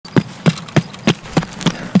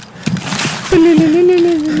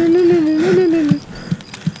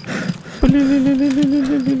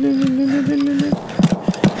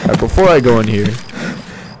Alright, before I go in here,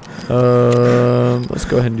 let's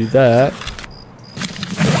go ahead and do that.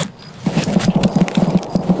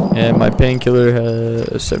 And my painkiller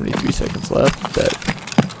has 73 seconds left. Bet.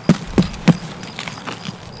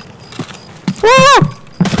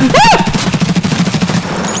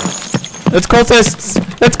 It's Cultists!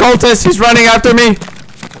 It's Cultists! He's running after me!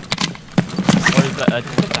 What is that?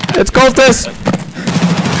 It's Cultists!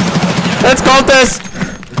 It's Cultists!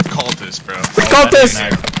 It's Cultists, bro. It's Cultists!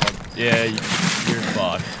 Yeah, you're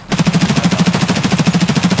fucked.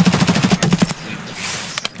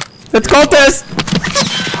 It's Cultists!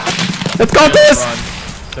 It's Cultists!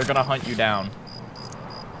 They're gonna hunt you down.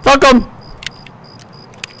 Fuck them!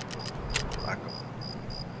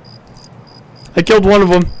 I killed one of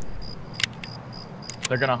them.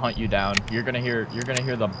 They're gonna hunt you down. You're gonna hear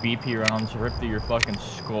the BP rounds rip through your fucking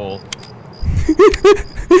skull.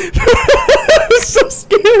 I'm so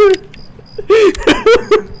scared.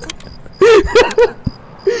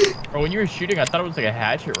 Bro, when you were shooting, I thought it was like a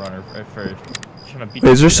hatchet runner at first. Trying to beat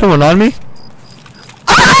Wait, is there someone on me?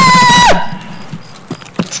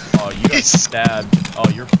 Oh, you got stabbed. Oh,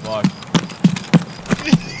 you're fucked.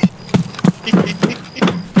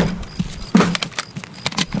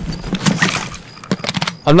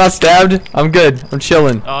 I'm not stabbed. I'm good. I'm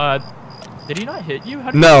chilling. Did he not hit you?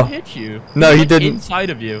 How did No. he hit you? No, he like didn't.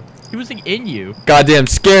 Inside of you. He was like in you. Goddamn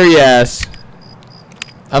scary ass.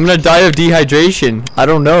 I'm gonna die of dehydration. I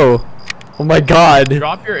don't know. Oh my god.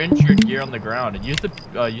 Drop your injured gear on the ground and use the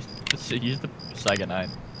Saiga 9.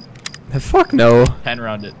 Fuck no. 10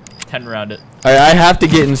 round it. 10 round it. I have to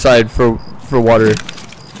get inside for water.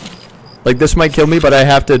 Like this might kill me, but I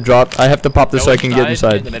have to drop. I have to pop this so I can get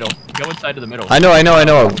inside. In the middle. Go inside to the middle. I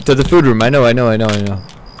know. To the food room. I know.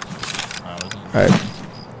 Alright.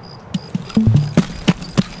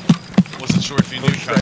 Wasn't sure if you knew.